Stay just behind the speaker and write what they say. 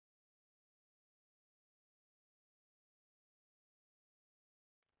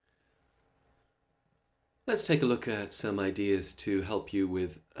Let's take a look at some ideas to help you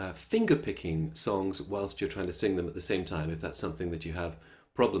with finger picking songs whilst you're trying to sing them at the same time, if that's something that you have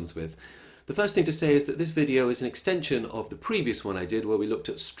problems with. The first thing to say is that this video is an extension of the previous one I did where we looked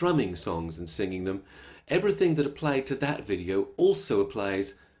at strumming songs and singing them. Everything that applied to that video also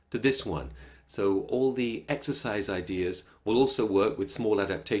applies to this one. So all the exercise ideas will also work with small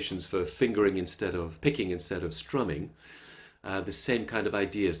adaptations for fingering instead of picking instead of strumming. The same kind of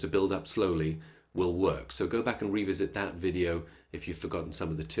ideas to build up slowly will work. So go back and revisit that video if you've forgotten some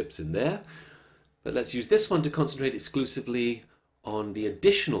of the tips in there. But let's use this one to concentrate exclusively on the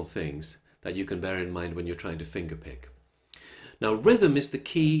additional things that you can bear in mind when you're trying to finger pick. Now, rhythm is the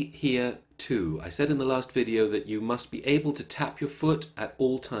key here too. I said in the last video that you must be able to tap your foot at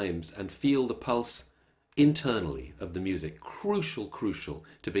all times and feel the pulse internally of the music. Crucial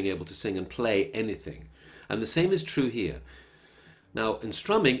to being able to sing and play anything. And the same is true here. Now, in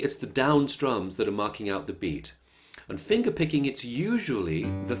strumming, it's the down strums that are marking out the beat. And finger picking, it's usually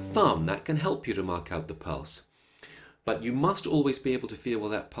the thumb that can help you to mark out the pulse. But you must always be able to feel where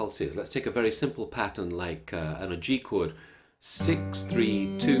that pulse is. Let's take a very simple pattern like on a G chord. 6,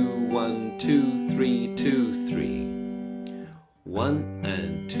 3, 2, 1, 2, 3, 2, 3. 1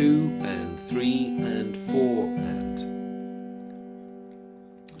 and 2 and 3 and 4 and.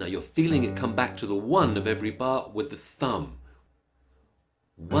 Now you're feeling it come back to the 1 of every bar with the thumb.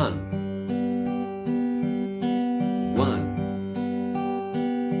 1,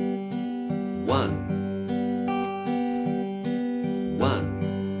 1, 1,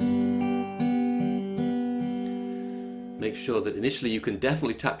 1. Make sure that initially you can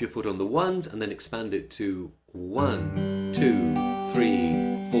definitely tap your foot on the ones and then expand it to 1, 2,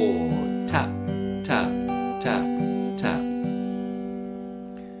 3, 4, tap, tap, tap, tap.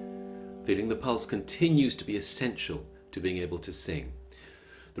 Feeling the pulse continues to be essential to being able to sing.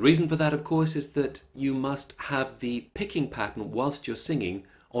 The reason for that, of course, is that you must have the picking pattern whilst you're singing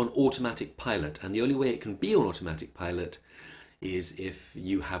on automatic pilot. And the only way it can be on automatic pilot is if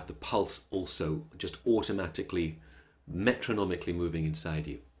you have the pulse also just automatically, metronomically moving inside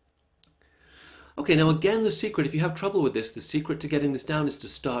you. Okay, now again, the secret, if you have trouble with this, the secret to getting this down is to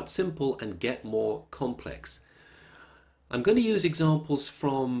start simple and get more complex. I'm going to use examples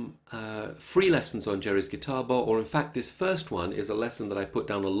from free lessons on Jerry's Guitar Bar, or in fact this first one is a lesson that I put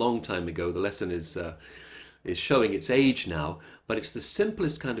down a long time ago. The lesson is showing its age now, but it's the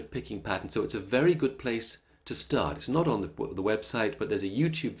simplest kind of picking pattern, so it's a very good place to start. It's not on the website, but there's a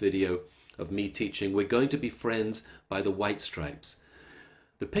YouTube video of me teaching We're Going to Be Friends by the White Stripes.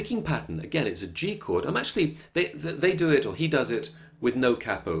 The picking pattern, again, it's a G chord. They do it, or he does it, with no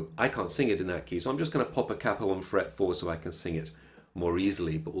capo. I can't sing it in that key, so I'm just going to pop a capo on fret 4 so I can sing it more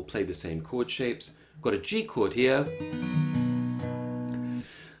easily, but we'll play the same chord shapes. Got a G chord here,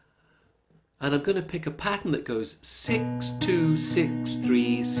 and I'm going to pick a pattern that goes 6, 2, 6,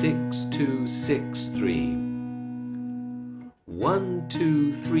 3, 6, 2, 6, 3. 1,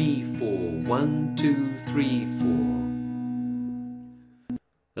 2, 3, 4, 1, 2, 3, 4.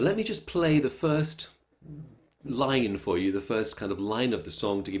 Now let me just play the first line for you, the first kind of line of the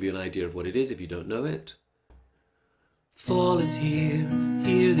song to give you an idea of what it is if you don't know it. Fall is here,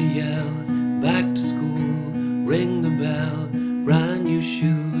 hear the yell, back to school, ring the bell, brand new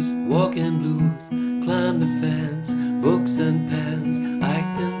shoes, walking blues, climb the fence, books and pens, I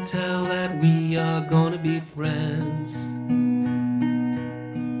can tell that we are gonna be friends.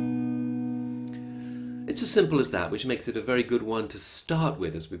 It's as simple as that, which makes it a very good one to start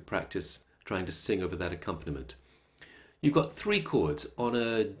with as we practice trying to sing over that accompaniment. You've got 3 chords. On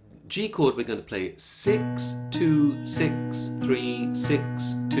a G chord we're going to play 6, 2, 6, 3,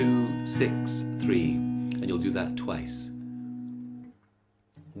 6, 2, 6, 3. And you'll do that twice.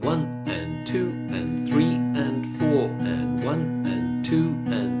 1 and 2 and 3 and 4 and 1 and 2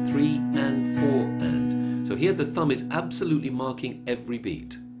 and 3 and 4 and. So here the thumb is absolutely marking every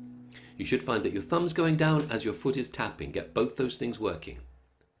beat. You should find that your thumb's going down as your foot is tapping. Get both those things working.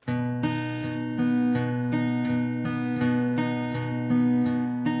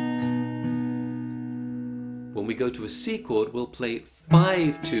 When we go to a C chord, we'll play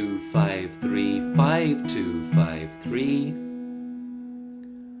 5, 2, 5, 3, 5, 2, 5, 3.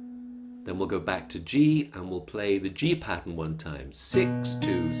 Then we'll go back to G and we'll play the G pattern one time. 6,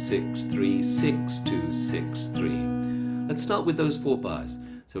 2, 6, 3, 6, 2, 6, 3. Let's start with those 4 bars.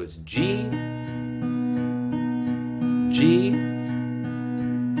 So it's G, G,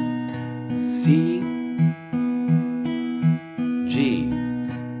 C, G.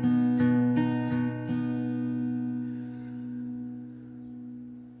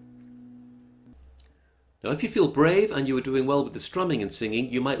 Now, if you feel brave and you are doing well with the strumming and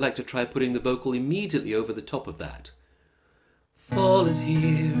singing, you might like to try putting the vocal immediately over the top of that. Fall is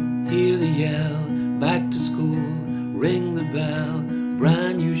here, hear the yell, back to school, ring the bell,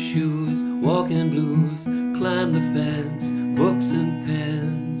 brand new shoes, walking blues, climb the fence, books and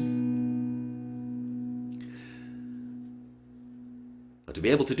pens. Now, to be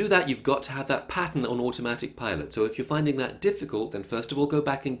able to do that, you've got to have that pattern on automatic pilot. So if you're finding that difficult, then first of all go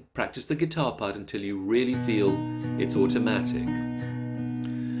back and practice the guitar part until you really feel it's automatic.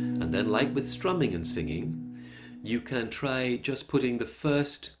 And then, like with strumming and singing, you can try just putting the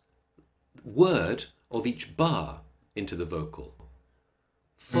first word of each bar into the vocal.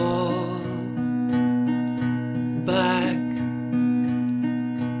 Fall, back,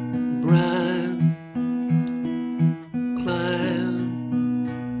 brand, climb.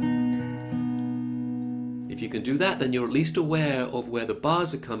 If you can do that, then you're at least aware of where the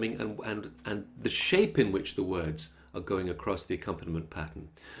bars are coming and the shape in which the words are going across the accompaniment pattern.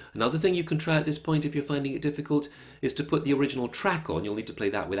 Another thing you can try at this point, if you're finding it difficult, is to put the original track on. You'll need to play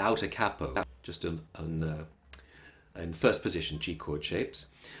that without a capo, just in first position G chord shapes,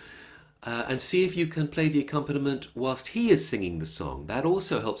 and see if you can play the accompaniment whilst he is singing the song. That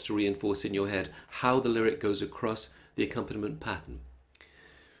also helps to reinforce in your head how the lyric goes across the accompaniment pattern.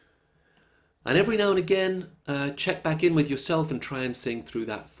 And every now and again, check back in with yourself and try and sing through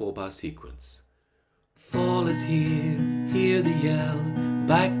that 4-bar sequence. Fall is here, hear the yell,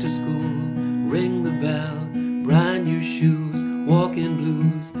 back to school, ring the bell, brand new shoes, walking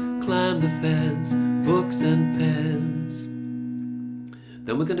blues, climb the fence, books and pens.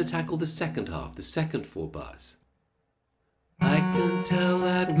 Then we're going to tackle the second half, the second 4 bars. I can tell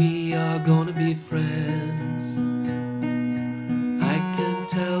that we are gonna be friends. I can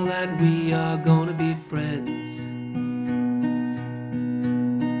tell that we are gonna be friends.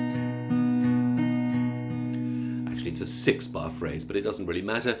 It's a 6-bar phrase, but it doesn't really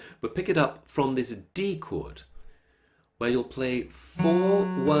matter. But pick it up from this D chord, where you'll play 4,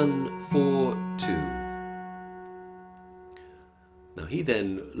 1, 4, 2. Now he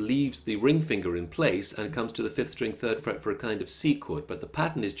then leaves the ring finger in place and comes to the 5th string 3rd fret for a kind of C chord, but the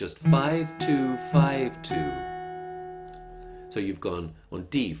pattern is just 5, 2, 5, 2. So you've gone on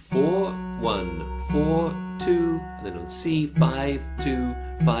D, 4, 1, 4, 2, and then on C, 5, 2,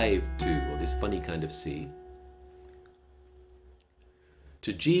 5, 2, or this funny kind of C.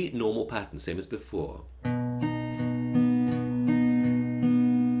 To G, normal pattern, same as before.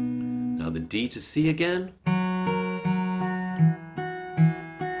 Now the D to C again.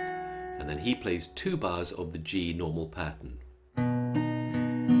 And then he plays 2 bars of the G normal pattern.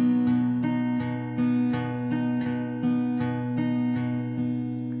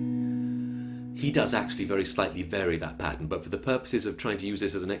 He does actually very slightly vary that pattern, but for the purposes of trying to use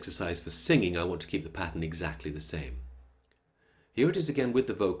this as an exercise for singing, I want to keep the pattern exactly the same. Here it is again with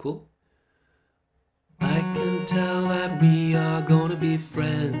the vocal. I can tell that we are gonna be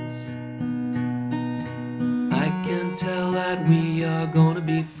friends. I can tell that we are gonna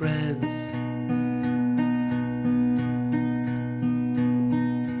be friends.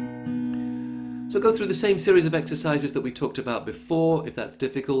 So go through the same series of exercises that we talked about before, if that's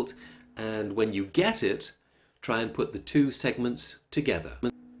difficult, and when you get it, try and put the 2 segments together.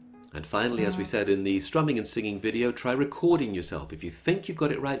 And finally, as we said in the strumming and singing video, try recording yourself. If you think you've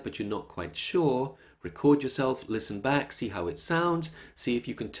got it right but you're not quite sure, record yourself, listen back, see how it sounds, see if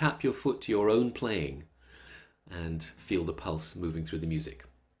you can tap your foot to your own playing and feel the pulse moving through the music.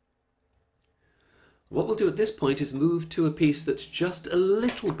 What we'll do at this point is move to a piece that's just a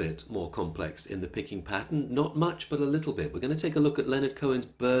little bit more complex in the picking pattern. Not much, but a little bit. We're going to take a look at Leonard Cohen's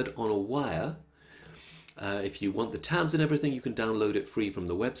Bird on a Wire. If you want the tabs and everything, you can download it free from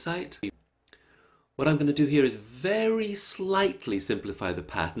the website. What I'm going to do here is very slightly simplify the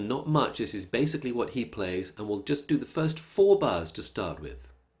pattern, not much. This is basically what he plays, and we'll just do the first 4 bars to start with.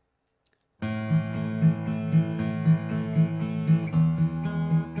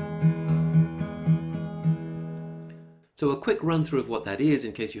 So a quick run through of what that is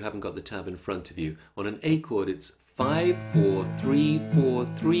in case you haven't got the tab in front of you. On an A chord it's 5, 4, 3, 4,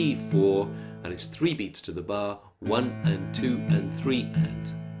 3, 4, and it's 3 beats to the bar, 1 and 2 and 3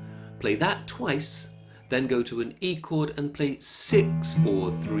 and. Play that twice, then go to an E chord and play 6,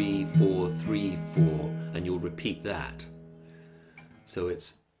 4, 3, 4, 3, 4, and you'll repeat that. So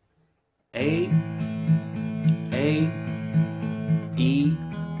it's A, E,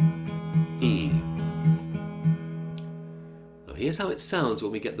 E. Now here's how it sounds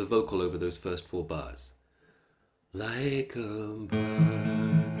when we get the vocal over those first 4 bars. Like a bird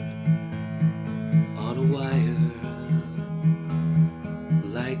on a wire,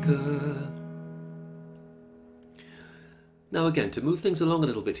 like a Now again, to move things along a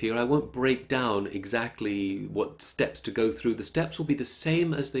little bit here, I won't break down exactly what steps to go through. The steps will be the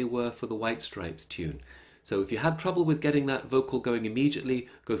same as they were for the White Stripes tune. So if you have trouble with getting that vocal going immediately,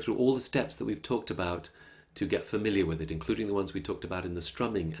 go through all the steps that we've talked about to get familiar with it, including the ones we talked about in the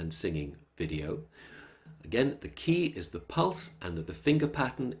strumming and singing video. Again, the key is the pulse, and that the finger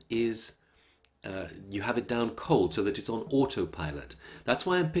pattern is you have it down cold so that it's on autopilot. That's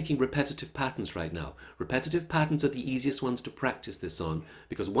why I'm picking repetitive patterns right now. Repetitive patterns are the easiest ones to practice this on,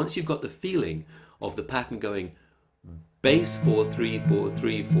 because once you've got the feeling of the pattern going bass 4 3 4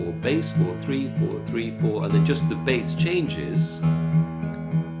 3 4, bass 4 3 4 3 4, and then just the bass changes,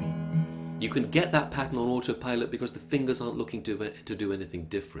 you can get that pattern on autopilot because the fingers aren't looking to do anything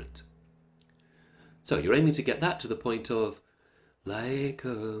different. So you're aiming to get that to the point of like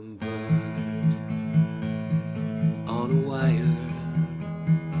a bird on a wire,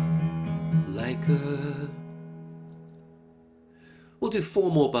 like a... We'll do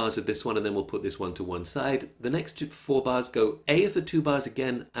 4 more bars of this one, and then we'll put this one to one side. The next 4 bars go A of the 2 bars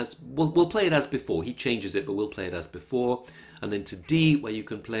again, as we'll play it as before. He changes it, but we'll play it as before. And then to D, where you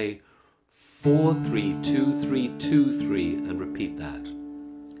can play 4 3 2 3 2 3 and repeat that.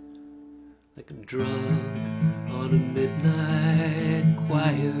 Like a drunk on a midnight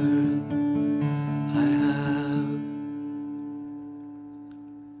choir, I have.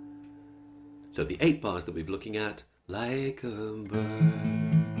 So the 8 bars that we're looking at, like a bird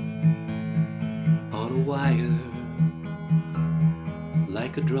on a wire,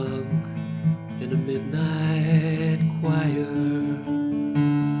 like a drunk in a midnight choir,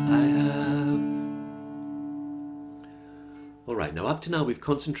 I have. Alright, now up to now we've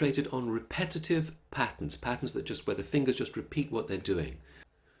concentrated on repetitive patterns, patterns that just where the fingers just repeat what they're doing.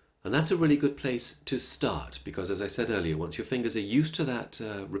 And that's a really good place to start, because as I said earlier, once your fingers are used to that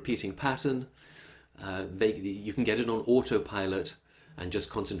repeating pattern, you can get it on autopilot and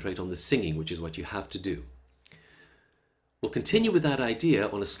just concentrate on the singing, which is what you have to do. We'll continue with that idea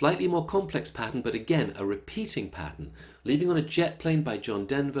on a slightly more complex pattern, but again, a repeating pattern. Leaving on a Jet Plane by John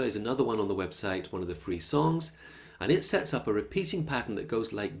Denver is another one on the website, one of the free songs, and it sets up a repeating pattern that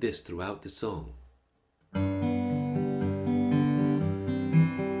goes like this throughout the song.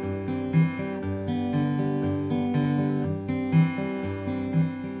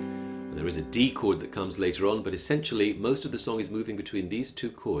 There is a D chord that comes later on, but essentially most of the song is moving between these 2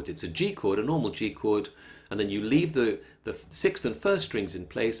 chords. It's a G chord, a normal G chord, and then you leave the 6th and 1st strings in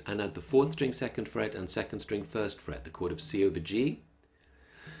place and add the 4th string 2nd fret and 2nd string 1st fret, the chord of C over G.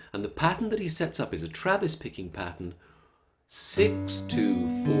 And the pattern that he sets up is a Travis picking pattern, 6 2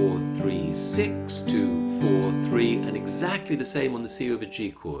 4 3 6 2 4 3, and exactly the same on the C over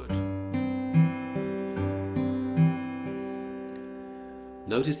G chord.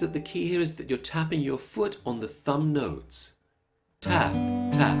 Notice that the key here is that you're tapping your foot on the thumb notes. Tap,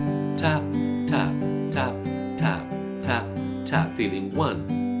 tap, tap, tap, tap, tap, tap, tap, feeling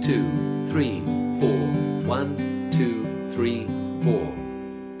 1 2 3 4, 1 2 3 4.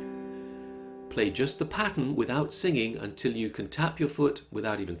 Play just the pattern without singing until you can tap your foot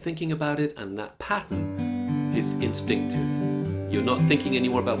without even thinking about it, and that pattern is instinctive. You're not thinking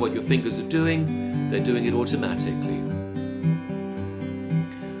anymore about what your fingers are doing, they're doing it automatically.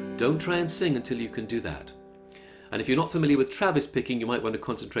 Don't try and sing until you can do that. And if you're not familiar with Travis picking, you might want to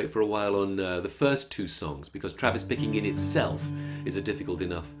concentrate for a while on the first 2 songs, because Travis picking in itself is a difficult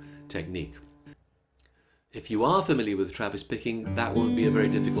enough technique. If you are familiar with Travis picking, that won't be a very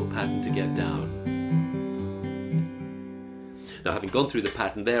difficult pattern to get down. Now, having gone through the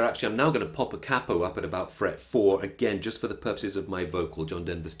pattern there, actually I'm now going to pop a capo up at about fret 4, again just for the purposes of my vocal. John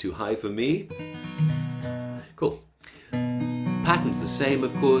Denver's too high for me. Cool. Pattern's the same,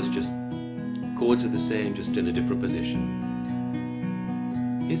 of course, just chords are the same, just in a different position.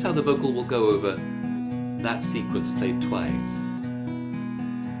 Here's how the vocal will go over that sequence played twice.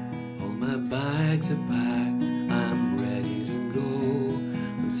 All my bags are packed, I'm ready to go.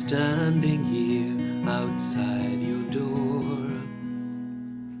 I'm standing here outside your door.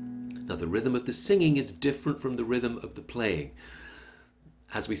 Now the rhythm of the singing is different from the rhythm of the playing.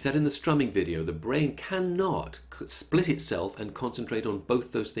 As we said in the strumming video, the brain cannot split itself and concentrate on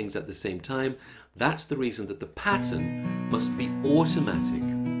both those things at the same time. That's the reason that the pattern must be automatic.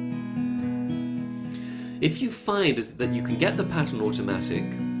 If you find that you can get the pattern automatic,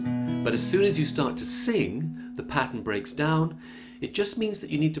 but as soon as you start to sing, the pattern breaks down, it just means that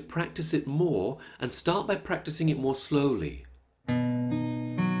you need to practice it more, and start by practicing it more slowly.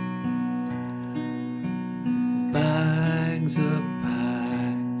 Bags are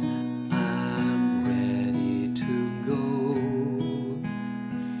packed, I'm ready to go.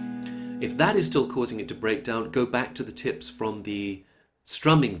 If that is still causing it to break down, go back to the tips from the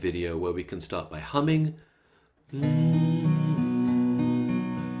strumming video where we can start by humming.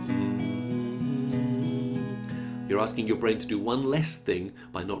 You're asking your brain to do one less thing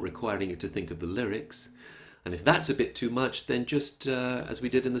by not requiring it to think of the lyrics. And if that's a bit too much, then just, as we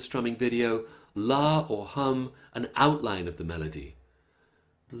did in the strumming video, la or hum an outline of the melody.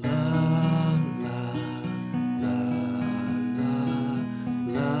 La, la, la, la,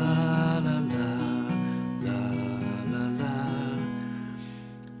 la, la, la, la, la.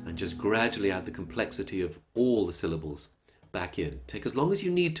 And just gradually add the complexity of all the syllables back in. Take as long as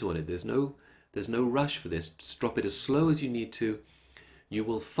you need to on it. There's no rush for this. Just drop it as slow as you need to. You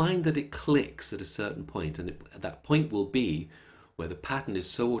will find that it clicks at a certain point, and that point will be where the pattern is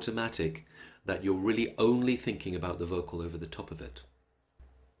so automatic that you're really only thinking about the vocal over the top of it.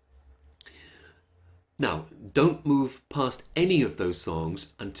 Now, don't move past any of those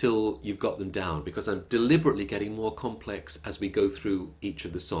songs until you've got them down, because I'm deliberately getting more complex as we go through each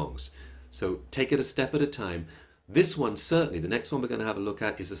of the songs. So take it a step at a time. This one, certainly, the next one we're going to have a look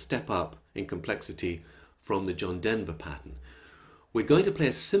at is a step up in complexity from the John Denver pattern. We're going to play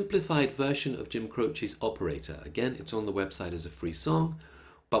a simplified version of Jim Croce's Operator. Again, it's on the website as a free song,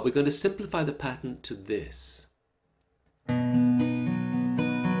 but we're going to simplify the pattern to this.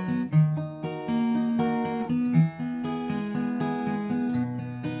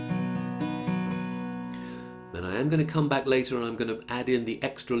 I'm going to come back later and I'm going to add in the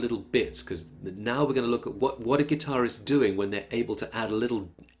extra little bits, because now we're going to look at what a guitarist is doing when they're able to add a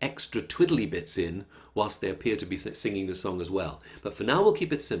little extra twiddly bits in whilst they appear to be singing the song as well. But for now we'll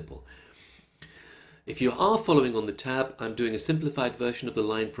keep it simple. If you are following on the tab, I'm doing a simplified version of the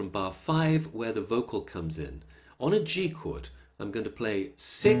line from bar 5 where the vocal comes in. On a G chord, I'm going to play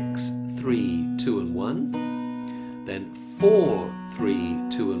 6, 3, 2 and 1, then 4, 3,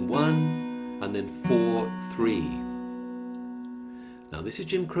 2 and 1, and then 4, 3. Now this is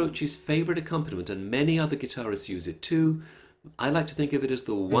Jim Croce's favourite accompaniment, and many other guitarists use it too. I like to think of it as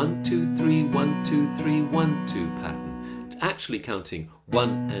the 1, 2, 3, 1, 2, 3, 1, 2 pattern. It's actually counting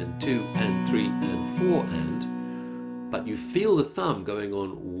 1 and 2 and 3 and 4 and, but you feel the thumb going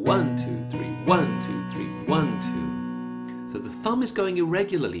on 1, 2, 3, 1, 2, 3, 1, 2. So the thumb is going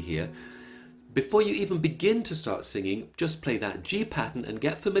irregularly here. Before you even begin to start singing, just play that G pattern and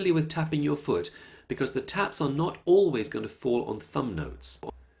get familiar with tapping your foot, because the taps are not always going to fall on thumb notes.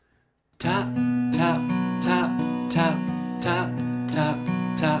 Tap, tap, tap, tap, tap, tap,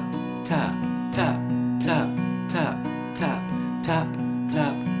 tap, tap, tap, tap, tap, tap, tap,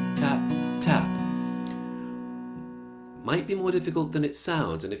 tap, tap, tap. Might be more difficult than it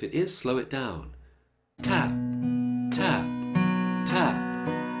sounds, and if it is, slow it down. Tap, tap, tap,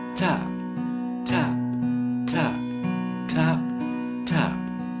 tap. Tap, tap, tap, tap.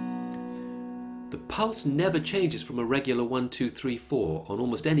 The pulse never changes from a regular 1, 2, 3, 4 on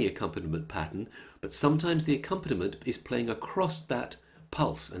almost any accompaniment pattern, but sometimes the accompaniment is playing across that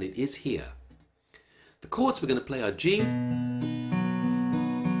pulse, and it is here. The chords we're going to play are G,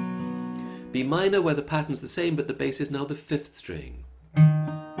 B minor where the pattern's the same but the bass is now the 5th string,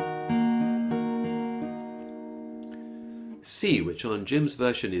 C, which on Jim's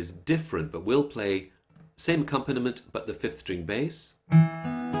version is different, but we'll play same accompaniment but the 5th string bass,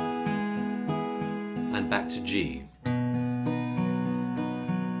 and back to G.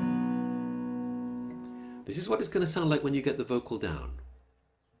 This is what it's going to sound like when you get the vocal down.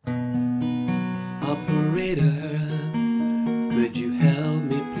 Operator, could you help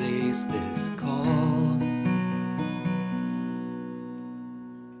me place this call?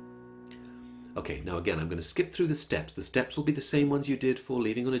 Okay, now again, I'm going to skip through the steps. The steps will be the same ones you did for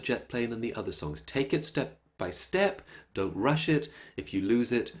Leaving on a Jet Plane and the other songs. Take it step by step. Don't rush it. If you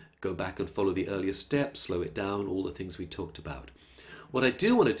lose it, go back and follow the earlier steps, slow it down, all the things we talked about. What I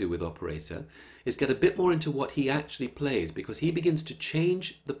do want to do with Operator is get a bit more into what he actually plays, because he begins to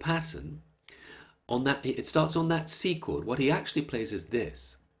change the pattern on that. It starts on that C chord. What he actually plays is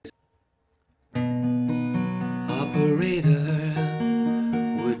this. Operator,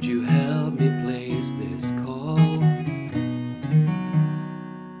 would you help me place this call?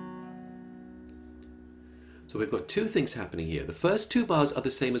 So we've got two things happening here. The first two bars are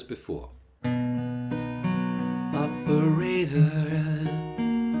the same as before. Operator,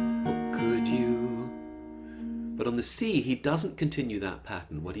 could you? But on the C, he doesn't continue that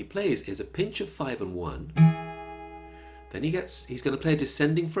pattern. What he plays is a pinch of 5 and 1. Then he's going to play a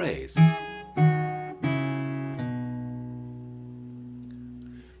descending phrase.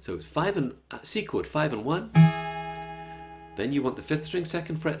 So it's C chord, 5 and 1. Then you want the 5th string,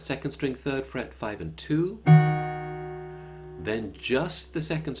 2nd fret, 2nd string, 3rd fret, 5 and 2. then just the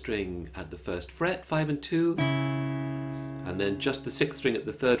second string at the first fret, 5 and 2, and then just the sixth string at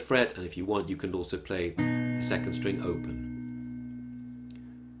the third fret, and if you want you can also play the second string open.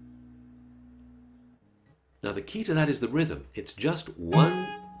 Now the key to that is the rhythm. It's just 1,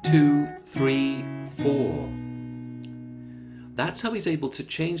 2, 3, 4. That's how he's able to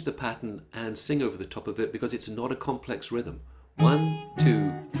change the pattern and sing over the top of it, because it's not a complex rhythm. 1,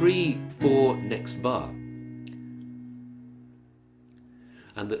 2, 3, 4, next bar.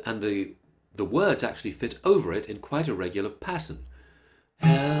 And the words actually fit over it in quite a regular pattern.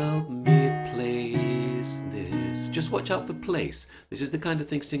 Help me place this. Just watch out for place. This is the kind of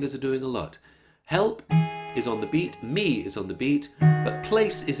thing singers are doing a lot. Help is on the beat, me is on the beat, but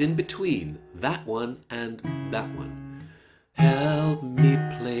place is in between that one and that one. Help me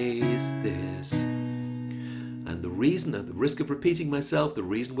place this. And the reason, at the risk of repeating myself, the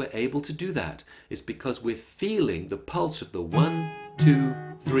reason we're able to do that is because we're feeling the pulse of the 1, 2,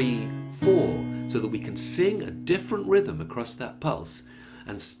 3, 4, so that we can sing a different rhythm across that pulse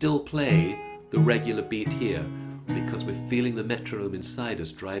and still play the regular beat here, because we're feeling the metronome inside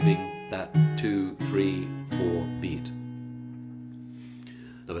us driving that 2, 3, 4 beat.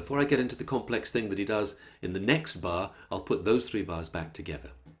 Now before I get into the complex thing that he does in the next bar, I'll put those 3 bars back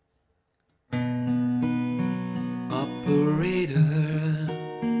together. Operator,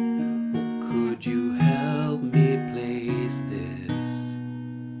 could you help me place this?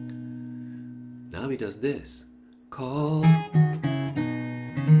 Now he does this. Call.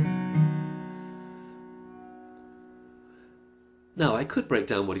 Now, I could break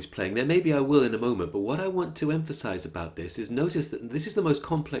down what he's playing there, maybe I will in a moment, but what I want to emphasize about this is notice that this is the most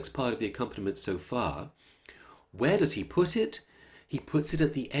complex part of the accompaniment so far. Where does he put it? He puts it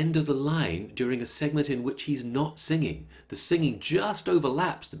at the end of the line during a segment in which he's not singing. The singing just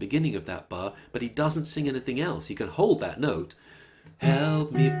overlaps the beginning of that bar, but he doesn't sing anything else. He can hold that note.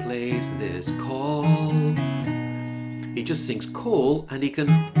 Help me place this call. He just sings call, and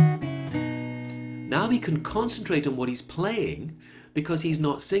now he can concentrate on what he's playing because he's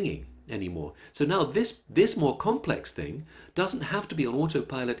not singing anymore. So now this more complex thing doesn't have to be on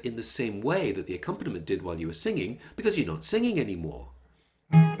autopilot in the same way that the accompaniment did while you were singing, because you're not singing anymore.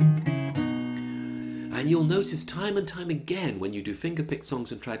 And you'll notice time and time again when you do fingerpick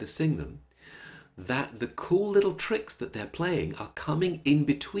songs and try to sing them, that the cool little tricks that they're playing are coming in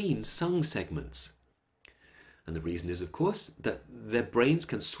between sung segments. And the reason is, of course, that their brains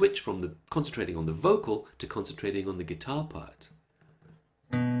can switch from concentrating on the vocal to concentrating on the guitar part.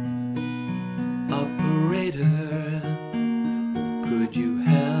 Operator, could you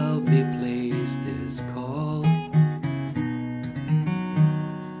help me place this call?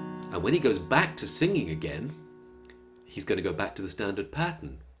 And when he goes back to singing again, he's going to go back to the standard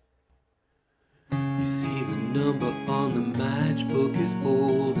pattern. You see the number on the matchbook is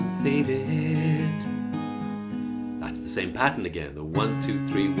old and faded. That's the same pattern again, the 1, 2,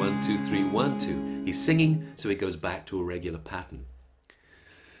 3, 1, 2, 3, 1, 2. He's singing, so he goes back to a regular pattern.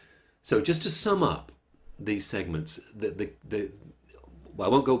 So just to sum up these segments, well, I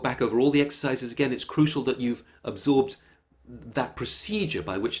won't go back over all the exercises again. It's crucial that you've absorbed that procedure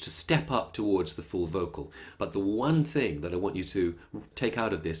by which to step up towards the full vocal. But the one thing that I want you to take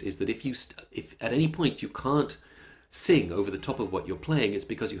out of this is that if at any point you can't sing over the top of what you're playing, it's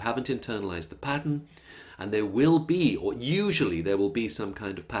because you haven't internalized the pattern, and there will be, or usually there will be, some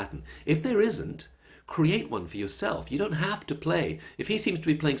kind of pattern. If there isn't, create one for yourself. You don't have to play. If he seems to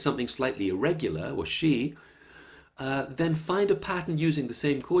be playing something slightly irregular, or she, then find a pattern using the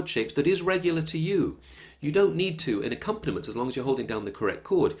same chord shapes that is regular to you. You don't need to, in accompaniments, as long as you're holding down the correct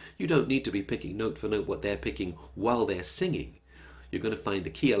chord, you don't need to be picking note for note what they're picking while they're singing. You're going to find the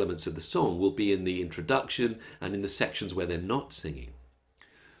key elements of the song will be in the introduction and in the sections where they're not singing.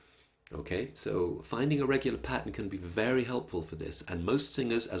 Okay, so finding a regular pattern can be very helpful for this, and most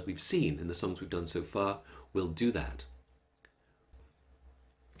singers, as we've seen in the songs we've done so far, will do that.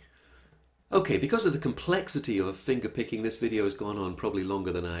 Okay, because of the complexity of fingerpicking, this video has gone on probably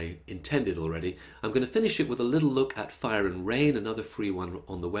longer than I intended already. I'm going to finish it with a little look at Fire and Rain, another free one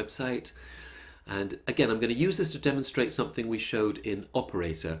on the website. And again, I'm going to use this to demonstrate something we showed in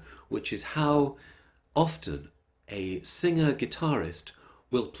Operator, which is how often a singer-guitarist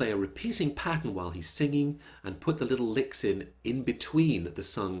will play a repeating pattern while he's singing and put the little licks in between the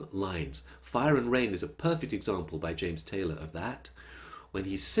sung lines. Fire and Rain is a perfect example by James Taylor of that. When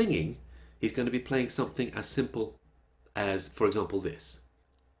he's singing, he's going to be playing something as simple as, for example, this.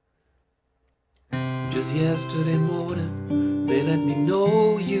 Just yesterday morning, they let me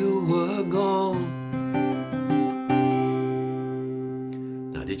know you were gone.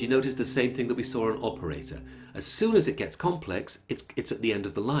 Now, did you notice the same thing that we saw on operator? As soon as it gets complex, it's at the end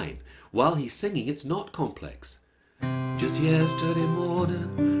of the line. While he's singing, it's not complex. Just yesterday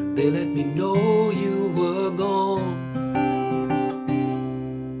morning, they let me know you were gone.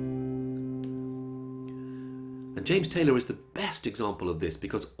 And James Taylor is the best example of this,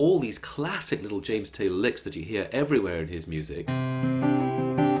 because all these classic little James Taylor licks that you hear everywhere in his music, that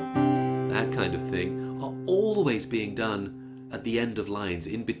kind of thing, are always being done at the end of lines,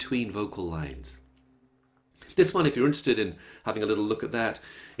 in between vocal lines. This one, if you're interested in having a little look at that,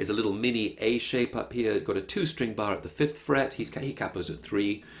 is a little mini A shape up here. Got a 2-string bar at the 5th fret. He capos at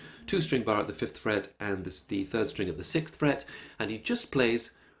 3, 2-string bar at the 5th fret, and the 3rd string at the 6th fret. And he just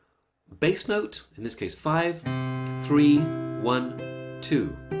plays bass note, in this case 5, 3, 1,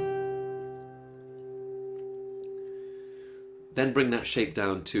 2. Then bring that shape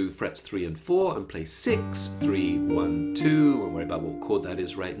down to frets 3 and 4 and play 6, 3, 1, 2. Won't worry about what chord that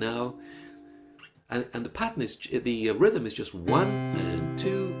is right now. And the pattern is, the rhythm is just 1 and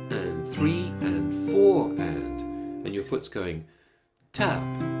 2 and 3 and 4 and your foot's going tap,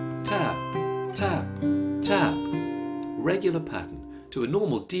 tap, tap, tap. Regular pattern. To a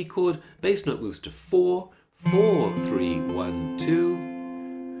normal D chord, bass note moves to 4, 4, 3, 1, 2,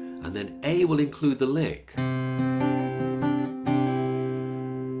 and then A will include the lick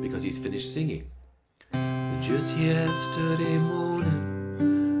because he's finished singing. Just yesterday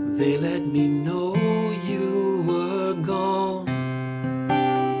morning, they let me know you were gone.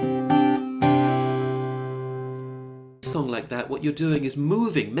 A song like that, what you're doing is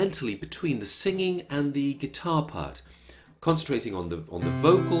moving mentally between the singing and the guitar part. Concentrating on the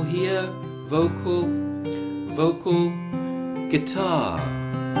vocal here, vocal, vocal, guitar,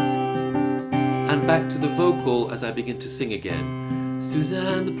 and back to the vocal as I begin to sing again.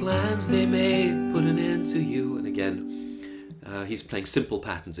 Suzanne, the plans they made put an end to you, and again he's playing simple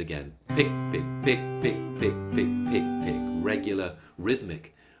patterns again. Pick, pick, pick, pick, pick, pick, pick, pick. Regular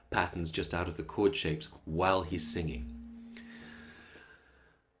rhythmic patterns just out of the chord shapes while he's singing.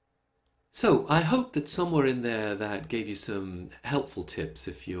 So I hope that somewhere in there that gave you some helpful tips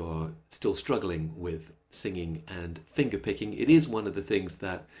if you're still struggling with singing and fingerpicking. It is one of the things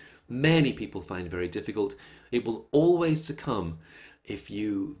that many people find very difficult. It will always succumb if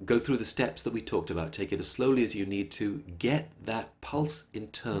you go through the steps that we talked about. Take it as slowly as you need to. Get that pulse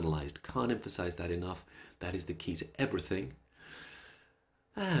internalized. Can't emphasize that enough. That is the key to everything.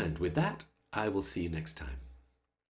 And with that, I will see you next time.